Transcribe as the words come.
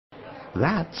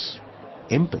That's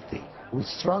empathy. We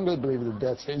strongly believe that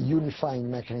that's a unifying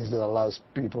mechanism that allows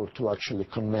people to actually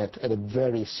connect at a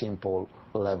very simple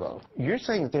level. You're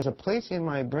saying that there's a place in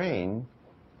my brain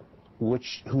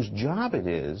whose job it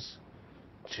is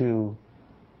to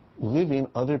live in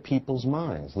other people's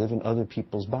minds, live in other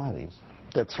people's bodies.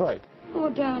 That's right. Oh,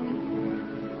 darling,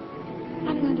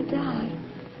 I'm going to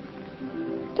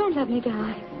die. Don't let me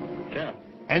die. Yeah.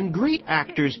 And great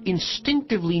actors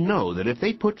instinctively know that if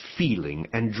they put feeling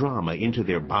and drama into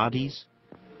their bodies,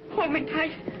 Hold me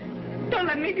tight. Don't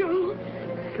let me go.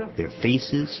 their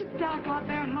faces, It's dark out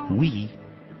there alone. we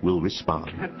will respond.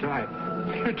 Can't die.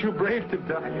 You're too brave to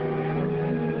die.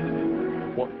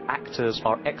 What actors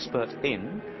are expert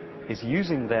in is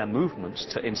using their movements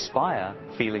to inspire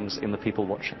feelings in the people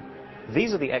watching.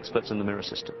 These are the experts in the mirror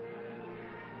system.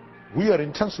 We are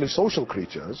intensely social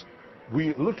creatures.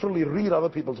 We literally read other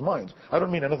people's minds. I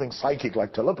don't mean anything psychic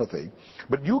like telepathy,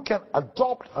 but you can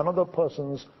adopt another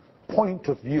person's point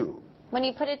of view. When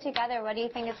you put it together, what do you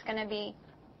think it's going to be?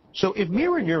 So if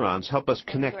mirror neurons help us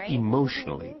connect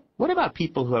emotionally, what about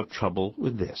people who have trouble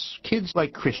with this? Kids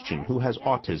like Christian, who has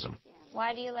autism.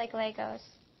 Why do you like Legos?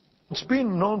 It's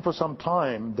been known for some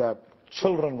time that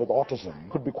children with autism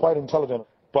could be quite intelligent,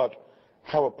 but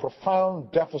have a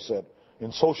profound deficit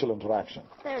in social interaction.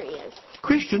 There he is.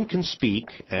 Christian can speak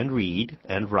and read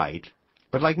and write,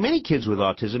 but like many kids with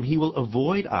autism, he will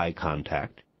avoid eye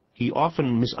contact. He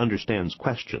often misunderstands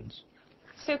questions.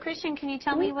 So, Christian, can you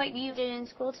tell me what you did in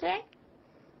school today?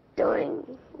 Doing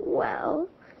well.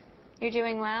 You're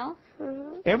doing well?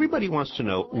 Everybody wants to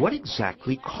know what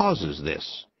exactly causes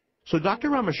this. So Dr.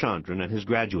 Ramachandran and his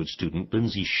graduate student,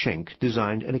 Lindsay Schenk,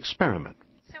 designed an experiment.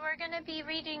 So we're going to be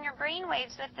reading your brain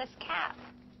waves with this cap.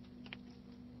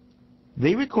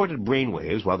 They recorded brain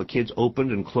waves while the kids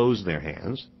opened and closed their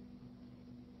hands,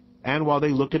 and while they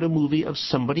looked at a movie of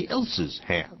somebody else's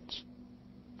hands.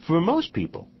 For most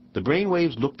people, the brain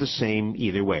waves look the same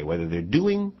either way, whether they're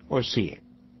doing or seeing.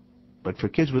 But for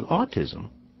kids with autism,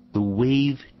 the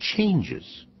wave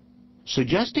changes,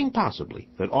 suggesting possibly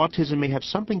that autism may have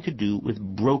something to do with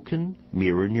broken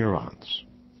mirror neurons.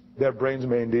 Their brains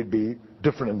may indeed be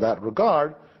different in that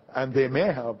regard, and they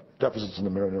may have deficits in the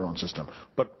mirror neuron system.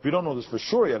 But we don't know this for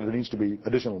sure yet.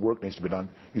 Additional work needs to be done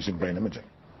using brain imaging.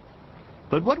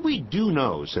 But what we do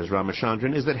know, says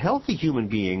Ramachandran, is that healthy human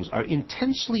beings are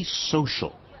intensely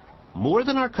social. More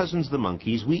than our cousins the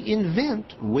monkeys, we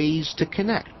invent ways to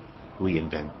connect. We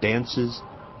invent dances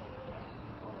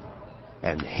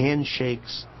and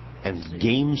handshakes and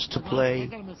games to play.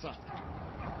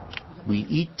 We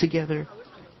eat together,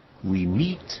 we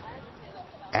meet,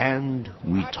 and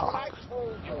we talk.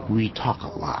 We talk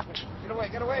a lot.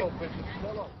 Get away.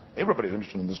 Everybody's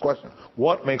interested in this question.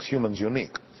 What makes humans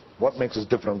unique? What makes us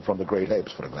different from the great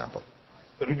apes, for example?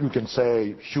 You can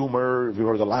say humor, if you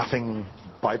heard the laughing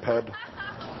biped.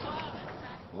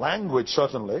 Language,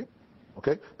 certainly.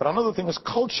 Okay? But another thing is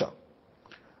culture.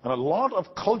 And a lot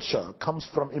of culture comes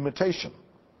from imitation.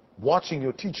 Watching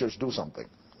your teachers do something.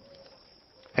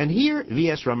 And here,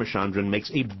 V.S. Ramachandran makes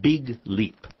a big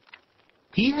leap.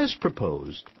 He has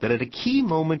proposed that at a key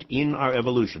moment in our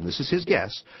evolution, this is his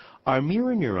guess, our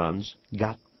mirror neurons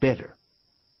got better.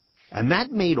 And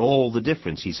that made all the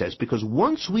difference, he says, because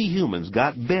once we humans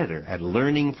got better at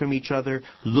learning from each other,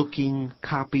 looking,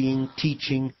 copying,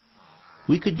 teaching,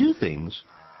 we could do things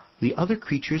the other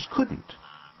creatures couldn't.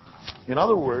 In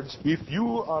other words, if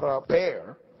you are a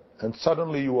bear and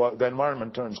suddenly the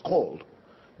environment turns cold,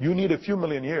 you need a few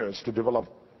million years to develop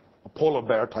a polar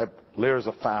bear type layers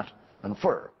of fat and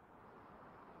fur.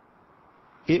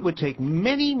 It would take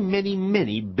many, many,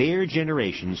 many bear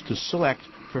generations to select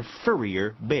for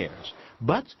furrier bears.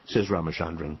 But, says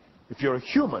Ramachandran, if you're a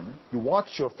human, you watch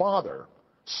your father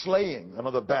slaying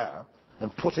another bear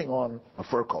and putting on a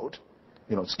fur coat,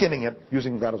 skinning it,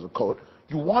 using that as a coat.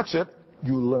 You watch it,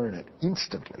 you learn it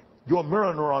instantly. Your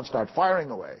mirror neurons start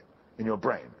firing away in your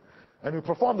brain. And you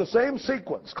perform the same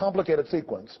sequence, complicated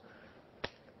sequence.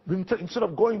 Instead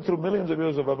of going through millions of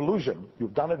years of evolution,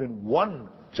 you've done it in one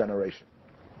generation.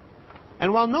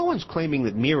 And while no one's claiming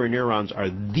that mirror neurons are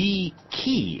the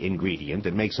key ingredient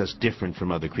that makes us different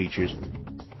from other creatures,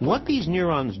 what these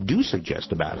neurons do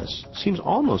suggest about us seems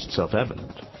almost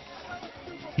self-evident.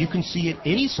 You can see it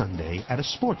any Sunday at a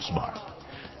sports bar,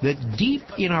 that deep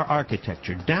in our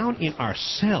architecture, down in our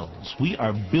cells, we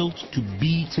are built to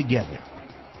be together.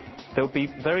 There would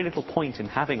be very little point in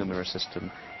having a mirror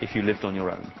system if you lived on your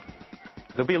own.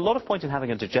 There'd be a lot of point in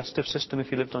having a digestive system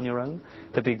if you lived on your own.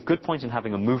 There'd be a good point in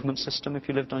having a movement system if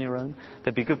you lived on your own.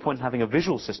 There'd be a good point in having a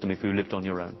visual system if you lived on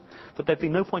your own. But there'd be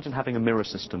no point in having a mirror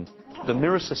system. The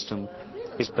mirror system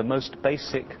is the most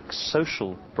basic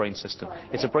social brain system.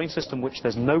 It's a brain system which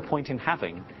there's no point in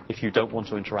having if you don't want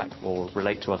to interact or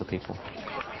relate to other people.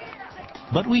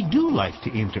 But we do like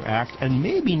to interact, and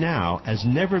maybe now, as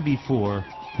never before,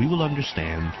 we will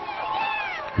understand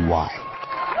why.